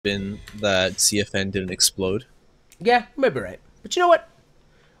been that CFN didn't explode. Yeah, you might be right. But you know what?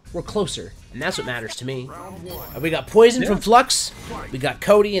 We're closer, and that's what matters to me. We got Poison from Flux. We got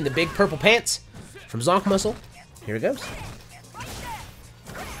Cody in the big purple pants from Zonk Muscle. Here it goes.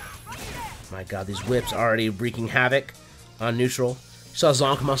 My god, these whips already wreaking havoc on neutral. You saw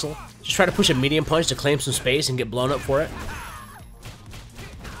Zonk Muscle. Just try to push a medium punch to claim some space and get blown up for it.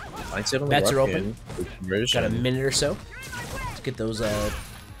 Bets are open. Got a minute or so to get those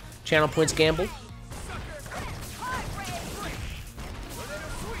channel points gambled.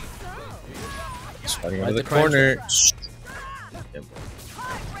 Fighting out of the corner. Yep.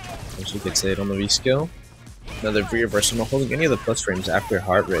 She gets it on the reskill. Another reversal, not holding any of the plus frames after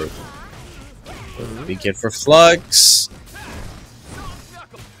heart rate. Big hit for Flux.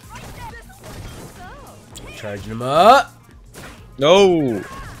 Charging him up. No.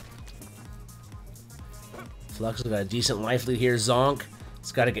 Flux has got a decent life lead here. Zonk.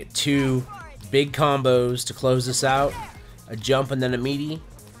 It's got to get 2 big combos to close this out. A jump and then a meaty.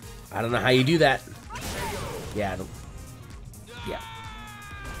 I don't know how you do that. Yeah, I don't. Yeah.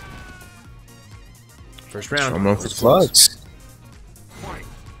 First round. I'm on for Flux.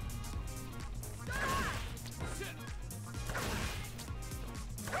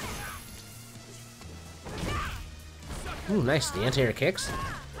 Ooh, nice. The anti-air kicks.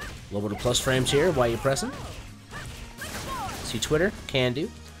 A little bit of plus frames here while you're pressing. See Twitter. Can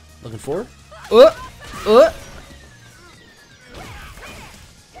do. Looking forward.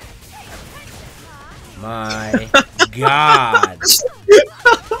 My god.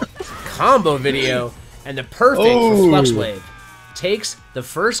 Combo video and the perfect for FluxWave. Takes the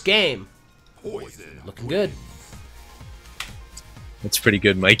first game. Looking good. That's pretty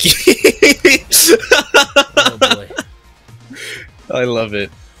good, Mikey. Oh boy. I love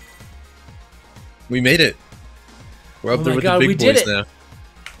it. We made it. We're up there with the big boys now.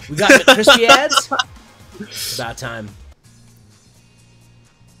 We got crispy ads. It's about time.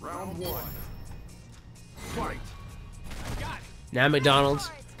 Round 1. Fight. Now McDonald's,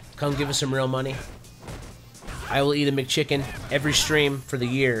 come give us some real money. I will eat a McChicken every stream for the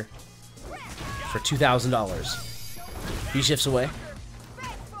year for $2,000. B shifts away.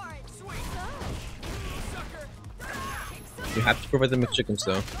 You have to provide the McChickens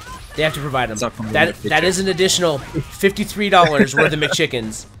though. They have to provide them. That is an additional $53 worth of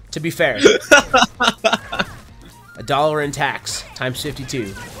McChickens. To be fair, $1 in tax times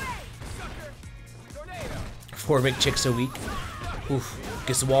 52. 4 McChicks a week. Oof.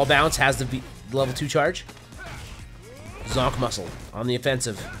 Gets the wall bounce. Has the level 2 charge. Zonk Muscle on the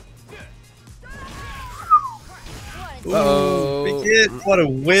offensive. Ooh, big hit. What a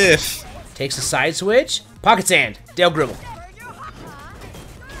whiff. Takes a side switch. Pocket sand. Dale Gribble.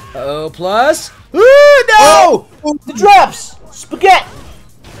 Uh-oh, plus. Ooh, no! The drops! Spaghetti!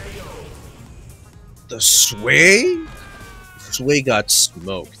 The sway? Sway got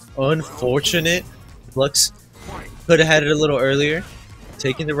smoked. Unfortunate. Flux could have had it a little earlier.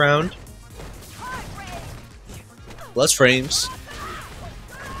 Taking the round. Plus frames.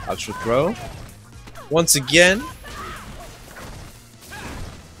 Optional throw. Once again.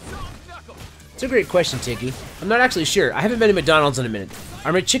 It's a great question, Tiki. I'm not actually sure. I haven't been to McDonald's in a minute.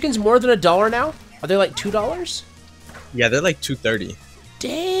 Are McChickens more than $1 now? Are they like $2? Yeah, they're like $2.30.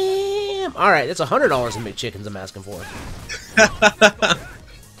 Damn! Alright, that's $100 in McChickens I'm asking for.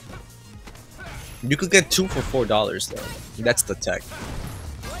 You could get 2 for $4 though. That's the tech.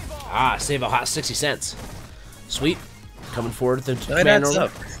 Ah, save a hot 60 cents. Sweet. Coming forward with the That command adds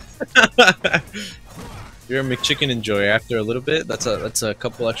order. up. You're a McChicken enjoyer. After a little bit, that's a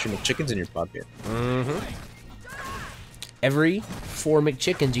couple extra McChickens in your pocket. Mm-hmm. Every 4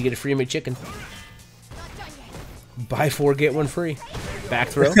 McChickens, you get a free McChicken. Buy 4, get 1 free. Back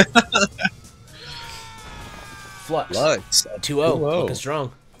throw. Flux. 2-0. Looking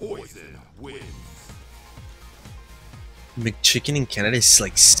strong. McChicken in Canada is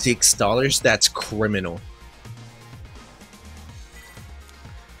like $6. That's criminal.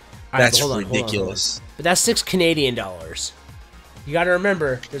 That's ridiculous. But that's 6 Canadian dollars. You got to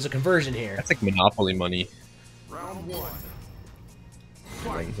remember, there's a conversion here. That's like Monopoly money. Round 1.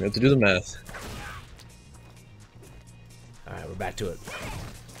 Like, you have to do the math. Alright, we're back to it.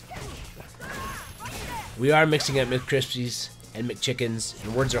 We are mixing up McCrispies and McChickens,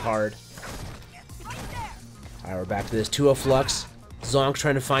 and words are hard. Alright, we're back to this. 2-0 Flux. Zonk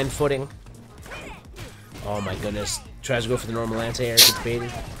trying to find footing. Oh my goodness. Tries to go for the normal anti-air, gets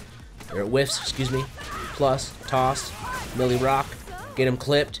baited. Or whiffs, excuse me. Plus, toss, Millie Rock. Get him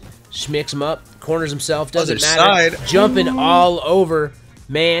clipped. Schmicks him up. Corners himself. Doesn't matter. Jumping all over.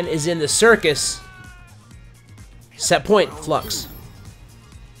 Man is in the circus. Set point, Flux.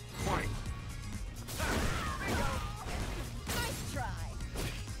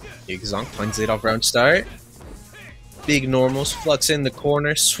 Zonk finds it off round start. Big normals, Flux in the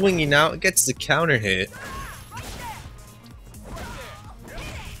corner, swinging out, gets the counter hit.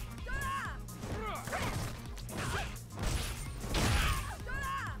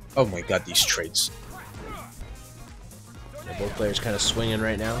 Oh my god, these trades. Yeah, both players kind of swinging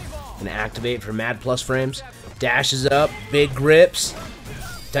right now. Gonna activate for mad plus frames. Dashes up, big grips.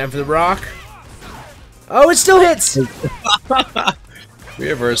 Time for the rock. Oh, it still hits!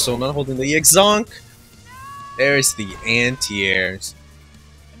 Reversal, not holding the Zonk. There's the anti-airs.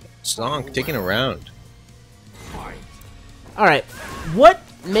 Zonk taking a round. Alright, what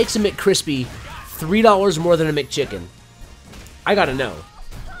makes a McCrispy $3 more than a McChicken? I gotta know.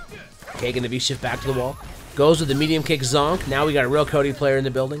 Okay, gonna be shift back to the wall. Goes with the medium kick Zonk. Now we got a real Cody player in the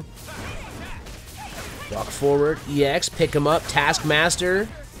building. Walk forward, EX, pick him up, Taskmaster.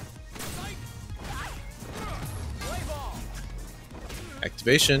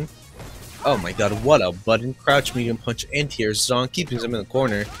 Activation. Oh my god, what a button. Crouch, medium punch, anti-air. Zonk keeping him in the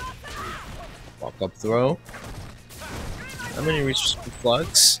corner. Walk up throw. How many reaches from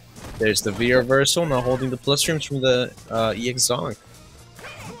Flux? There's the V reversal, not holding the plus streams from the EX Zonk.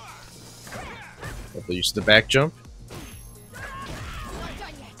 They'll use the back jump.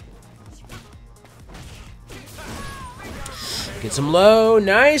 Gets him low.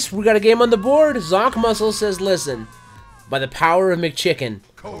 Nice. We got a game on the board. Zonk Muscle says, listen, by the power of McChicken,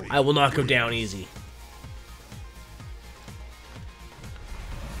 I will not go down easy.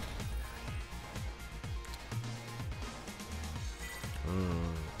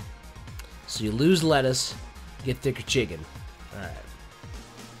 So you lose lettuce, get thicker chicken. Alright.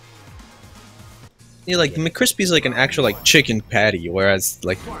 Yeah, like McCrispy's like an actual like chicken patty, whereas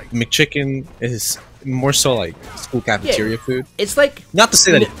like McChicken is more so like school cafeteria food. It's like, not to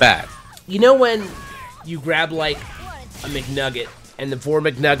say that it's bad. you know when you grab like a McNugget and the 4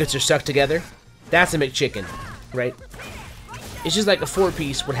 McNuggets are stuck together? That's a McChicken, right? It's just like a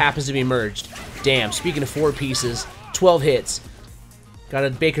 4-piece, what happens to be merged. Damn, speaking of 4 pieces, 12 hits. Got a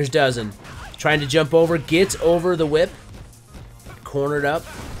baker's dozen. Trying to jump over, gets over the whip. Cornered up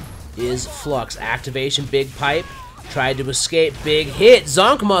is Flux. Activation, big pipe. Tried to escape, big hit.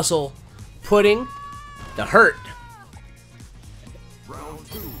 Zonk Muscle putting the hurt. Round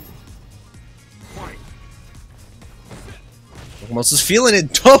 2. Fight. Almost is feeling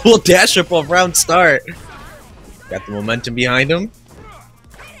it. Double dash up off round start. Got the momentum behind him.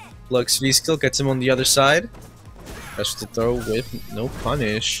 Flux V skill gets him on the other side. Press to throw with no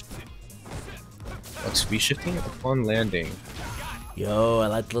punish. Flux V shifting upon landing. Yo, I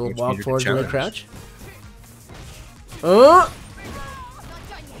like the little Which walk means forward you to can the crouch.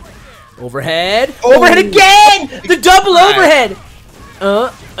 Overhead. Oh! Overhead again! The double overhead!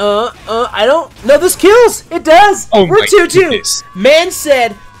 I don't... No, this kills! It does! Oh We're my 2-2. goodness. Man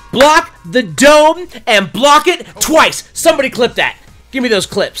said, block the dome and block it twice. Somebody clip that. Give me those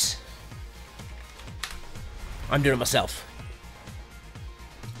clips. I'm doing it myself.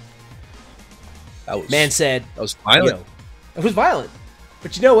 Man said... That was violent. Yo, it was violent.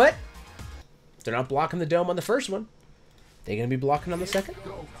 But you know what? If they're not blocking the dome on the first one, they're going to be blocking on the second?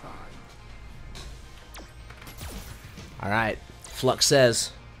 Alright. Flux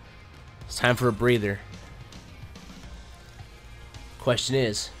says, it's time for a breather. Question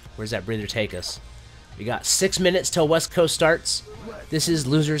is, where's that breather take us? We got 6 minutes till West Coast starts. This is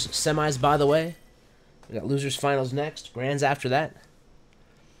losers semis, by the way. We got losers finals next. Grands after that.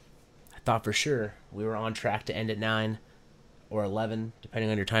 I thought for sure we were on track to end at 9 or 11, depending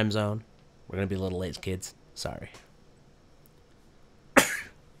on your time zone. We're going to be a little late, kids. Sorry.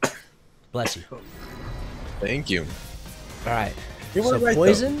 Bless you. Thank you. Alright. You were So right,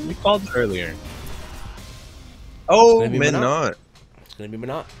 poison? though. We called earlier. Oh, gonna be man, Minot. not. It's going to be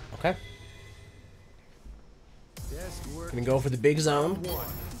Minot. Okay. Gonna go for the big zone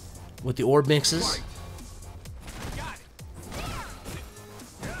with the orb mixes.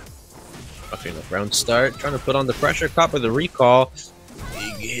 Okay, the round start. Trying to put on the pressure. Caught with the recall.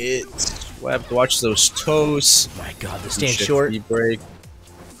 Big hit. We'll have to watch those toes. My god, the stand Shift short. break.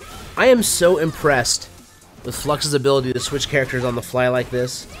 I am so impressed with Flux's ability to switch characters on the fly like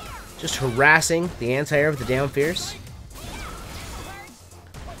this. Just harassing the anti-air with the down fierce.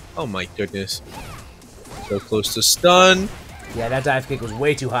 Oh my goodness. So close to stun. Yeah, that dive kick was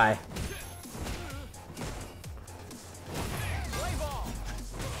way too high.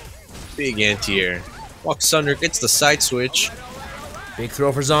 Big anti-air. Walks under, gets the side switch. Big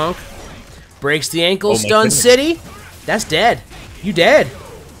throw for Zonk. Breaks the ankle, Oh my stun goodness. city. That's dead. You dead.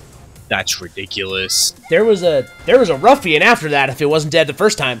 That's ridiculous. There was a ruffian after that if it wasn't dead the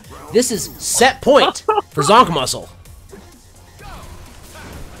first time. This is set point for Zonk Muscle.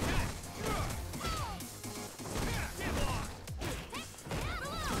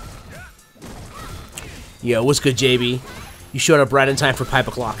 Yo, what's good, JB? You showed up right in time for pipe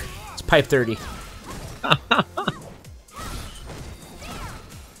o'clock. It's pipe 30.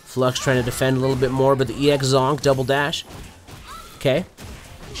 Flux trying to defend a little bit more, but the EX Zonk double dash. Okay.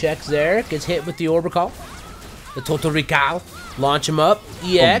 Checks there. Gets hit with the Orbital. The Total Recall. Launch him up.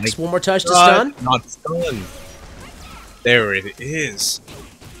 EX. One more touch to stun. Not stun. There it is.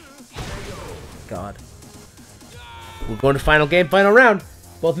 God. We're going to final game, final round.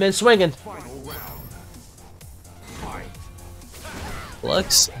 Both men swinging.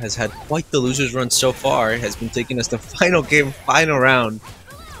 Flux has had quite the loser's run so far. Has been taking us to final game, final round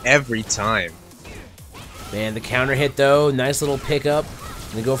every time. Man, the counter hit though. Nice little pickup.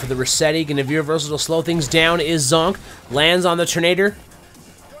 Gonna go for the Resetti. Gonna veer reversal to slow things down is Zonk. Lands on the Tornado.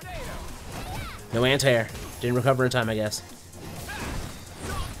 No anti-air. Didn't recover in time, I guess.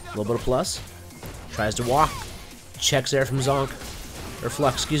 A little bit of plus. Tries to walk. Checks there from Zonk. Or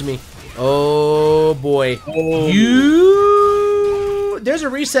Flux, excuse me. Oh boy. Oh. There's a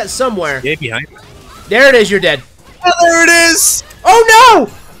reset somewhere. Yeah, behind. There it is, you're dead. Oh, there it is! Oh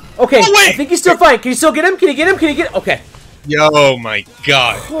no! Okay, Oh, wait. I think he's still fine. Can you still get him? Can you get him? Can you get him? Okay. Yo, my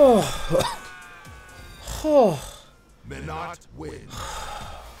God. Menot win.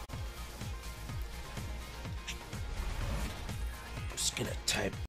 Just gonna type